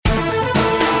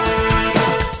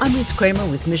I'm Ruth Kramer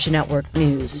with Mission Network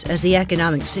News. As the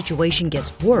economic situation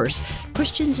gets worse,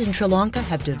 Christians in Sri Lanka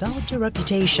have developed a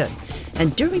reputation.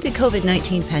 And during the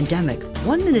COVID-19 pandemic,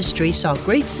 one ministry saw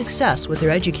great success with their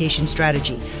education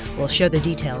strategy. We'll share the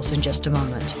details in just a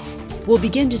moment. We'll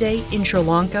begin today in Sri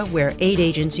Lanka, where aid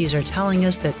agencies are telling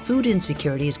us that food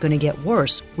insecurity is going to get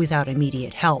worse without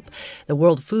immediate help. The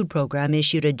World Food Program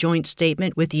issued a joint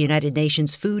statement with the United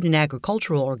Nations Food and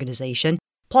Agricultural Organization.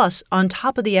 Plus, on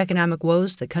top of the economic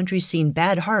woes, the country's seen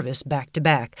bad harvests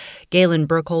back-to-back. Galen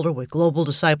Burkholder with Global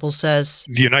Disciples says,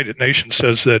 the United Nations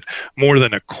says that more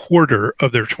than a quarter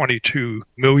of their 22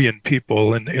 million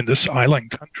people in this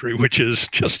island country, which is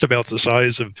just about the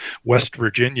size of West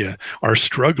Virginia, are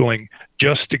struggling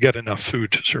just to get enough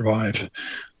food to survive.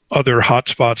 Other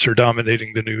hotspots are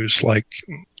dominating the news, like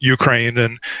Ukraine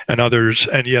and others,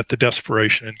 and yet the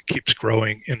desperation keeps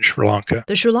growing in Sri Lanka.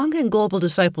 The Sri Lankan Global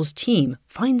Disciples team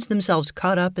finds themselves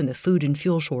caught up in the food and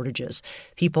fuel shortages.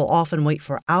 People often wait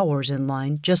for hours in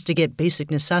line just to get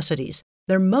basic necessities.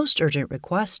 Their most urgent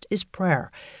request is prayer.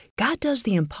 God does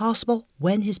the impossible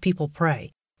when His people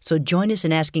pray. So join us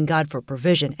in asking God for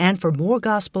provision and for more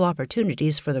gospel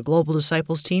opportunities for the Global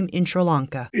Disciples team in Sri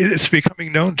Lanka. It's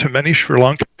becoming known to many Sri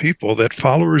Lankan people that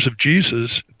followers of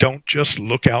Jesus don't just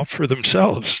look out for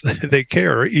themselves. They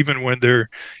care even when there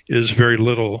is very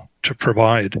little to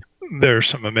provide. There are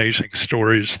some amazing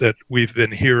stories that we've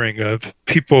been hearing of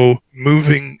people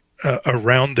moving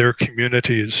around their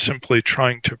communities, simply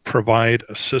trying to provide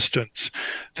assistance.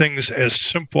 Things as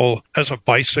simple as a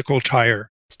bicycle tire.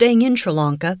 Staying in Sri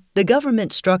Lanka, the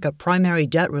government struck a primary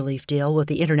debt relief deal with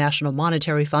the International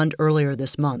Monetary Fund earlier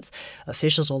this month.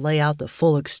 Officials will lay out the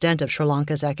full extent of Sri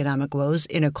Lanka's economic woes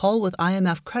in a call with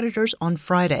IMF creditors on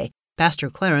Friday. Pastor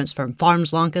Clarence from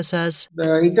Farms Lanka says,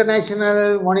 the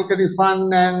International Monetary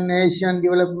Fund and Asian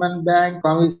Development Bank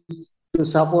promised to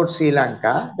support Sri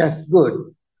Lanka. That's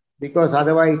good, because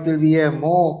otherwise it will be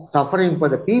more suffering for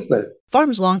the people.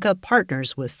 Farms Lanka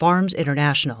partners with Farms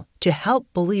International to help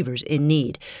believers in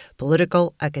need.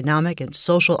 Political, economic, and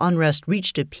social unrest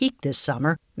reached a peak this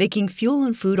summer, making fuel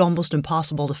and food almost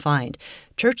impossible to find.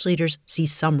 Church leaders see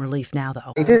some relief now,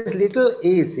 though. It is little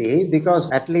easy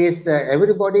because at least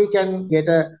everybody can get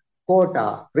a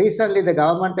quota. Recently, the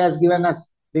government has given us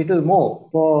little more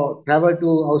for travel to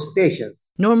our stations.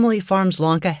 Normally, Farms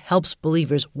Lanka helps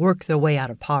believers work their way out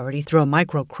of poverty through a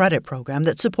microcredit program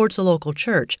that supports a local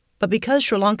church. But because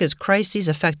Sri Lanka's crises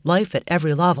affect life at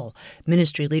every level,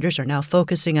 ministry leaders are now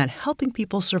focusing on helping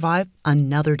people survive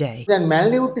another day. The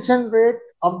malnutrition rate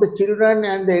of the children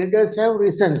and the elders have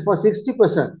risen for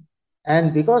 60%.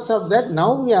 And because of that,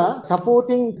 now we are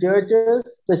supporting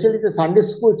churches, especially the Sunday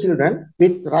school children,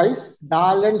 with rice,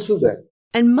 dal, and sugar.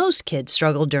 And most kids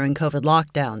struggled during COVID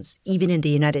lockdowns. Even in the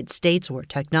United States, where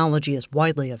technology is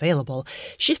widely available,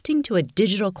 shifting to a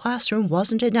digital classroom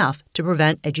wasn't enough to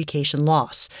prevent education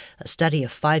loss. A study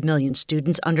of 5 million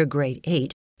students under grade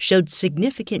 8 showed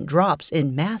significant drops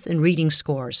in math and reading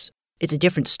scores. It's a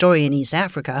different story in East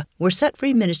Africa, where Set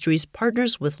Free Ministries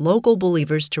partners with local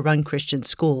believers to run Christian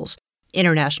schools.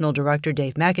 International Director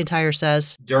Dave McIntyre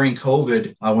says, during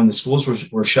COVID, when the schools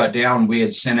were shut down, we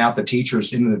had sent out the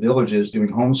teachers into the villages doing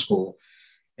homeschool.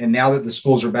 And now that the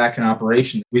schools are back in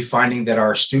operation, we're finding that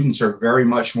our students are very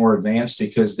much more advanced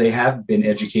because they have been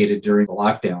educated during the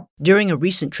lockdown. During a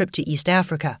recent trip to East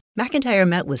Africa, McIntyre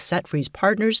met with Set Free's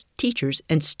partners, teachers,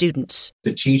 and students.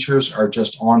 The teachers are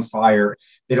just on fire.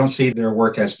 They don't see their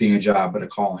work as being a job, but a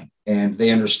calling. And they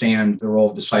understand the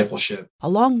role of discipleship.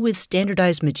 Along with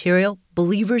standardized material,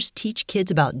 believers teach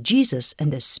kids about Jesus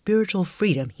and the spiritual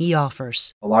freedom He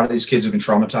offers. A lot of these kids have been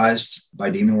traumatized by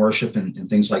demon worship and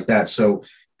things like that. So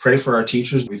pray for our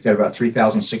teachers. We've got about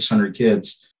 3,600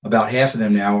 kids. About half of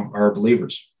them now are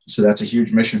believers. So that's a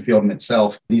huge mission field in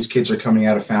itself. These kids are coming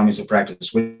out of families that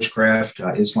practice witchcraft,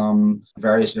 Islam,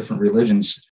 various different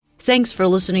religions. Thanks for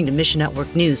listening to Mission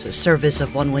Network News, a service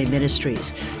of One Way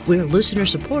Ministries. We're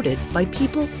listener-supported by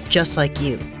people just like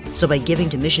you. So by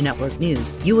giving to Mission Network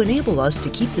News, you enable us to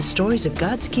keep the stories of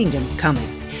God's kingdom coming.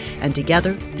 And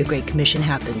together, the Great Commission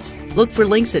happens. Look for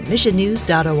links at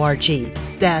missionnews.org.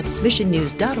 That's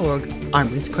missionnews.org. I'm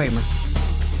Ruth Kramer.